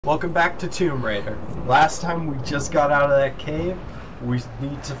Welcome back to Tome Raider. Last time we just got out of that cave. We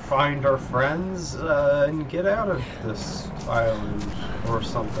need to find our friends and get out of this island or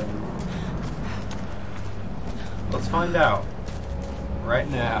something. Let's find out. Right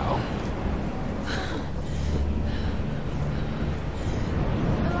now.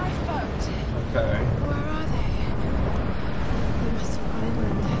 The lifeboat. Okay. Where are they? They must have gone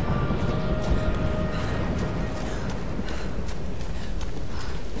inland.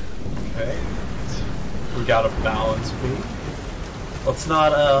 Okay. We got a balance beam. Let's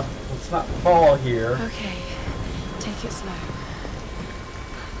not fall here. Okay. Take it slow.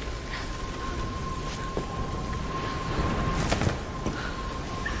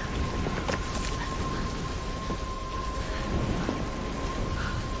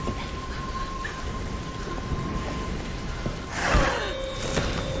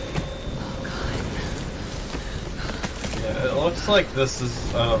 It looks like this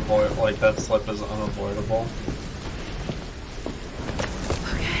is unavoidable, like that slip is unavoidable.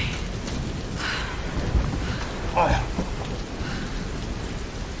 Okay. Oh yeah.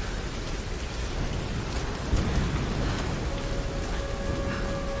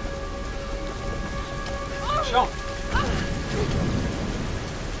 Jump!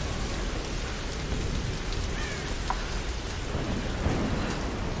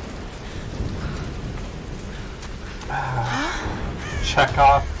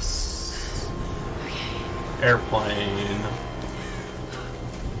 Chekhov's airplane.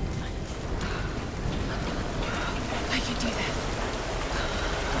 I can do this.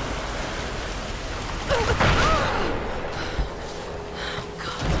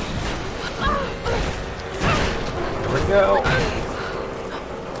 Here we go.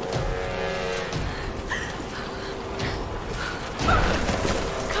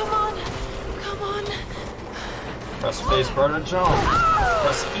 Come on. Come on. Press spacebar to jump.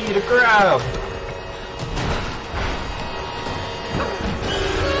 Press E to grab.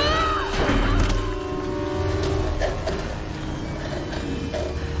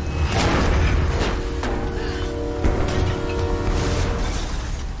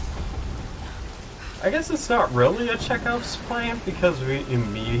 I guess it's not really a Chekhov's plane because we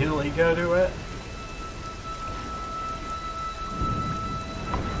immediately go to it.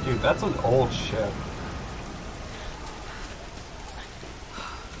 Dude, that's an old ship.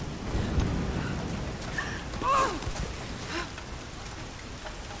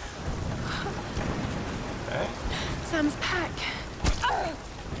 Okay. Sam's pack.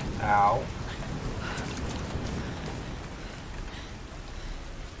 Ow.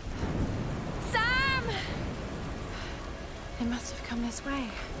 Sam! They must have come this way.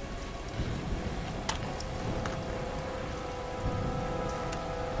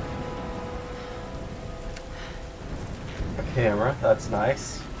 A camera, that's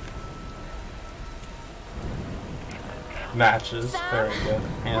nice. Matches, Sam? very good.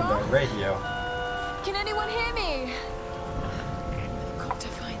 And a radio. Can anyone hear me? I've got to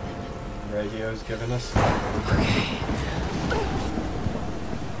find them. Radio's giving us. Okay.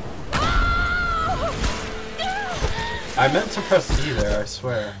 I meant to press E there, I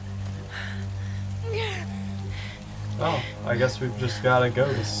swear. Oh, I guess we've just gotta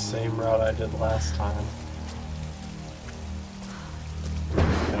go the same route I did last time.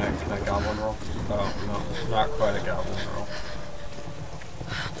 Can I goblin roll? Oh, no, not quite a goblin roll.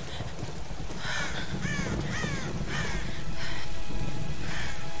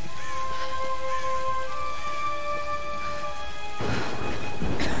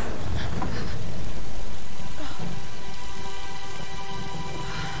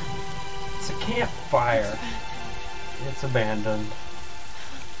 It's a campfire. It's abandoned.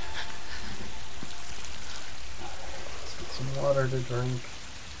 Let's get some water to drink.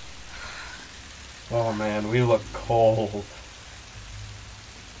 Oh man, we look cold.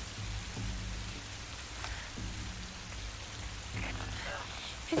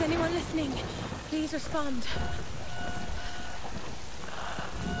 Is anyone listening? Please respond.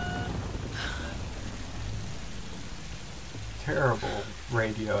 Terrible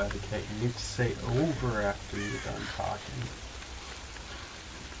radio etiquette. You need to say over after you're done talking.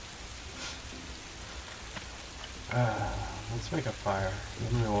 Let's make a fire.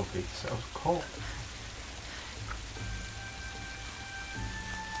 Then we won't be so cold.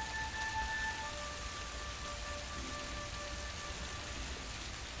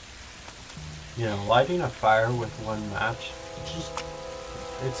 You know, lighting a fire with one match,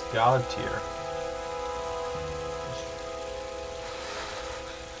 it's god tier.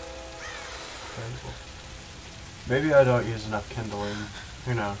 Maybe I don't use enough kindling.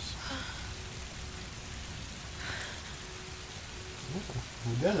 Who knows? Ooh.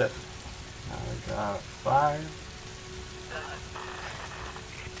 We did it. Now we got 5.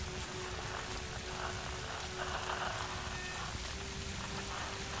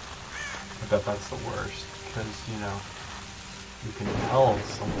 I bet that's the worst, because, you know, you can tell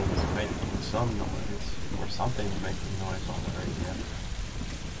someone's making some noise, or something's making noise on the radio.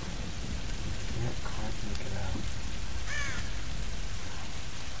 Can't quite make it out.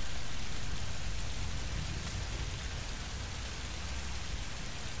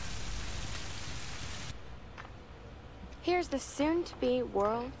 Here's the soon-to-be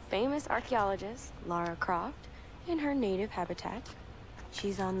world-famous archaeologist, Lara Croft, in her native habitat.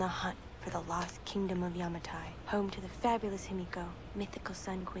 She's on the hunt for the lost kingdom of Yamatai, home to the fabulous Himiko, mythical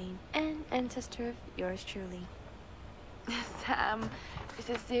Sun Queen, and ancestor of yours truly. Sam, this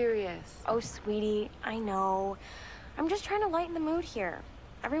is serious. Oh, sweetie, I know. I'm just trying to lighten the mood here.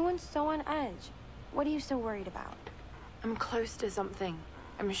 Everyone's so on edge. What are you so worried about? I'm close to something.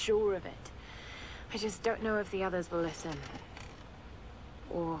 I'm sure of it. I just don't know if the others will listen.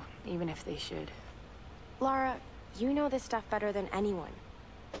 Or even if they should. Lara, you know this stuff better than anyone.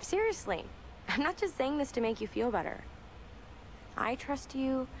 Seriously, I'm not just saying this to make you feel better. I trust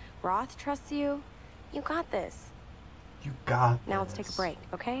you, Roth trusts you. You got this. You got this. Now let's take a break,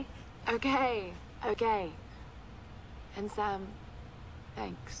 okay? Okay, okay. And Sam,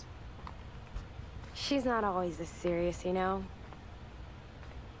 thanks. She's not always this serious, you know?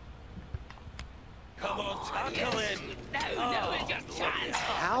 Come on, tackle it! No, it's your chance!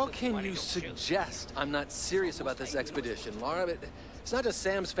 How can you suggest I'm not serious about this expedition, Lara? It's not just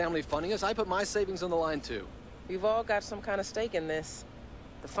Sam's family funding us. I put my savings on the line, too. We've all got some kind of stake in this.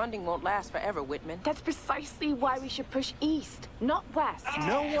 The funding won't last forever, Whitman. That's precisely why we should push east, not west.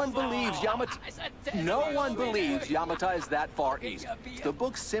 No one believes Yamatai is that far east. The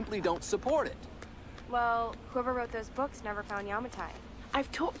books simply don't support it. Well, whoever wrote those books never found Yamatai.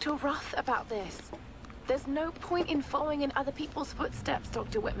 I've talked to Roth about this. There's no point in following in other people's footsteps,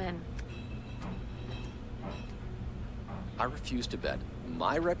 Dr. Whitman. I refuse to bet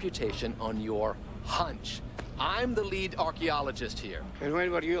my reputation on your hunch. I'm the lead archaeologist here. And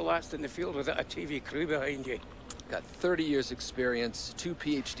when were you last in the field without a TV crew behind you? Got 30 years experience, 2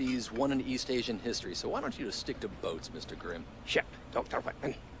 PhDs, 1 in East Asian history. So why don't you just stick to boats, Mr. Grimm? Ship, Dr.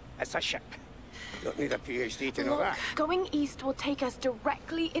 Whitman. It's a ship. You don't need a PhD to know that. Going east will take us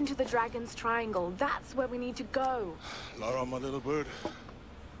directly into the Dragon's Triangle. That's where we need to go. Lara, my little bird.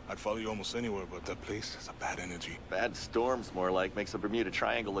 I'd follow you almost anywhere, but that place has a bad energy. Bad storms, more like. Makes the Bermuda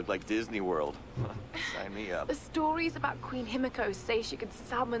Triangle look like Disney World. Sign me up. The stories about Queen Himiko say she could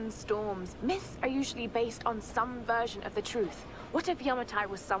summon storms. Myths are usually based on some version of the truth. What if Yamatai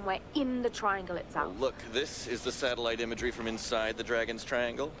was somewhere in the triangle itself? Well, look, this is the satellite imagery from inside the Dragon's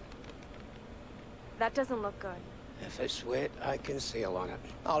Triangle. That doesn't look good. If it's wet, I can sail on it.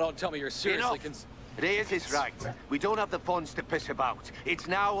 Oh, don't tell me you're seriously Reyes is right. We don't have the funds to piss about. It's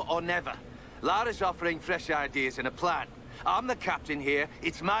now or never. Lara's offering fresh ideas and a plan. I'm the captain here.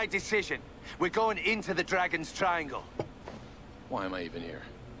 It's my decision. We're going into the Dragon's Triangle. Why am I even here?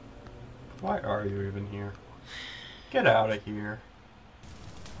 Why are you even here? Get out of here.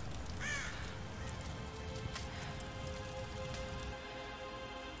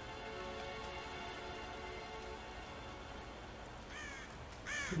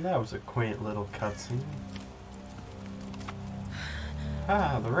 That was a quaint little cutscene.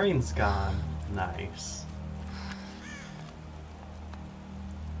 Ah, the rain's gone. Nice.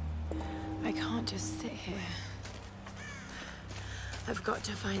 I can't just sit here. I've got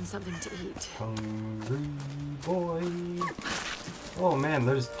to find something to eat. Hungry boy. Oh man,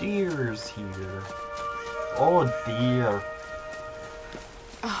 there's deers here. Oh dear.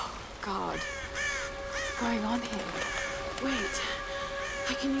 Oh, God. What's going on here? Wait.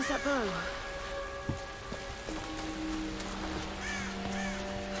 I can use that bow.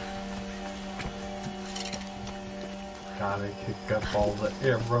 Gotta kick up all the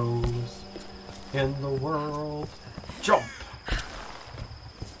arrows in the world. Jump!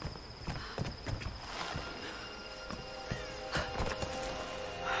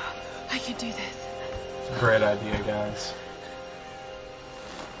 I can do this. It's a great idea, guys.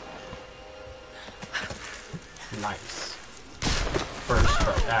 Nice. First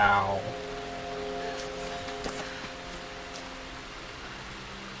try. Ow.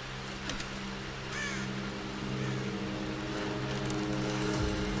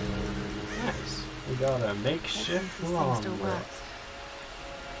 Nice. We got a makeshift longbow.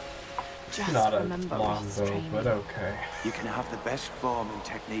 Just Not a remember Roth's longbow, training. but okay. You can have the best form and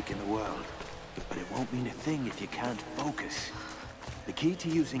technique in the world, but it won't mean a thing if you can't focus. The key to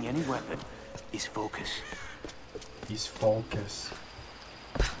using any weapon is focus. He's focus.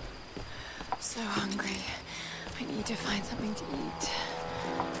 so hungry. I need to find something to eat.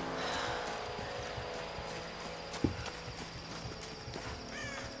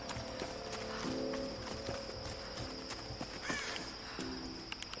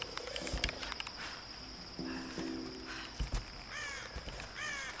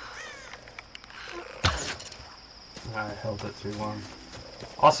 I held it too long.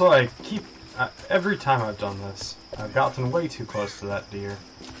 Also, I keep... every time I've done this, I've gotten way too close to that deer.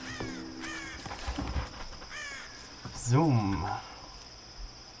 Zoom.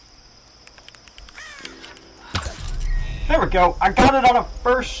 There we go! I got it on a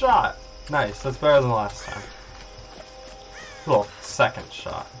first shot! Nice, that's better than last time. Well, second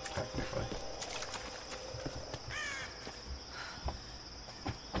shot, technically.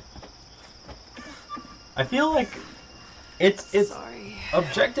 I feel like it's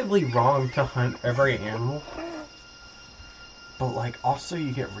objectively wrong to hunt every animal, but like also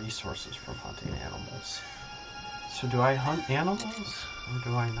you get resources from hunting animals. So do I hunt animals or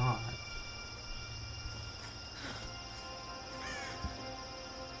do I not?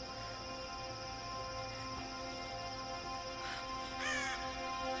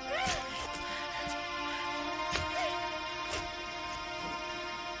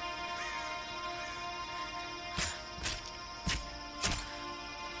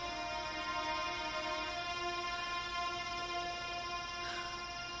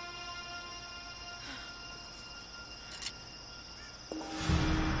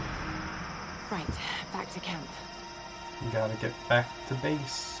 Right, back to camp. You gotta get back to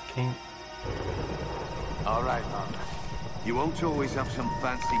base camp. All right, Mom. You won't always have some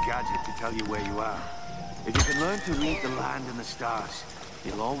fancy gadget to tell you where you are. If you can learn to read the land and the stars,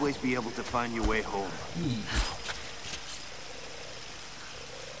 you'll always be able to find your way home.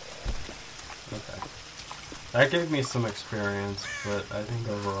 Okay. That gave me some experience, but I think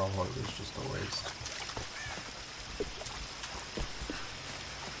overall it was just a waste.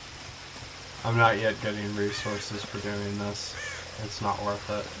 I'm not yet getting resources for doing this. It's not worth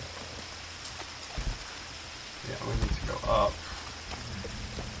it. Yeah, we need to go up.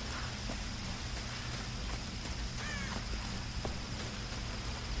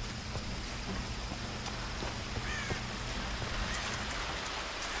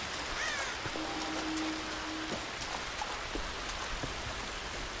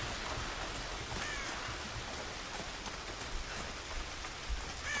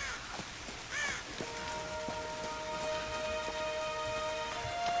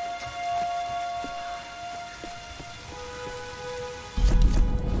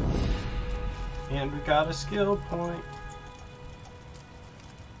 And we got a skill point.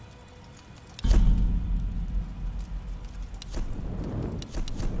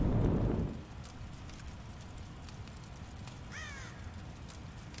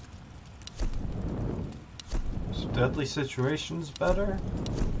 So deadly situations better?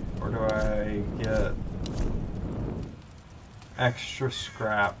 Or do I get extra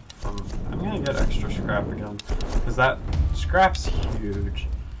scrap from... I'm gonna get extra scrap again. Because that scrap's huge.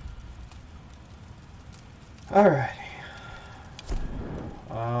 Alrighty.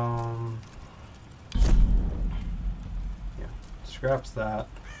 Yeah, scraps that.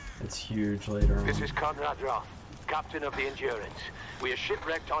 It's huge later on. This is Conrad Roth, captain of the Endurance. We are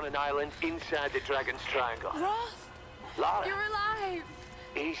shipwrecked on an island inside the Dragon's Triangle. Roth! Lara! You're alive!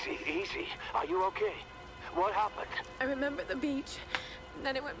 Easy, easy. Are you okay? What happened? I remember the beach. And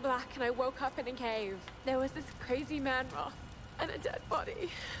then it went black and I woke up in a cave. There was this crazy man, Roth, and a dead body.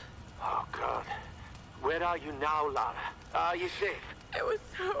 Oh, God. Where are you now, Lara? Are you safe? It was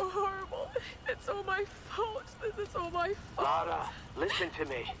so horrible. It's all my fault. This is all my fault. Lara, listen to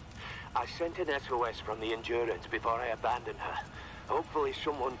me. I sent an SOS from the Endurance before I abandoned her. Hopefully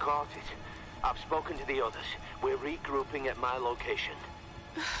someone caught it. I've spoken to the others. We're regrouping at my location.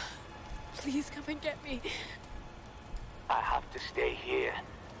 Please come and get me. I have to stay here.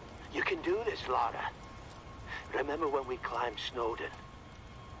 You can do this, Lara. Remember when we climbed Snowden?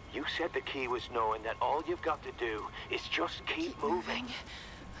 You said the key was knowing that all you've got to do is just keep moving.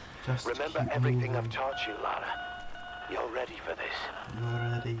 Remember everything I've taught you, Lara. You're ready for this.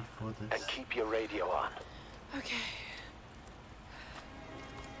 You're ready for this. And keep your radio on. Okay.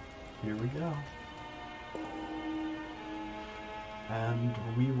 Here we go. And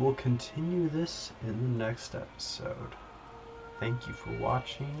we will continue this in the next episode. Thank you for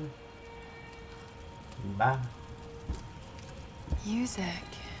watching. Bye. Music.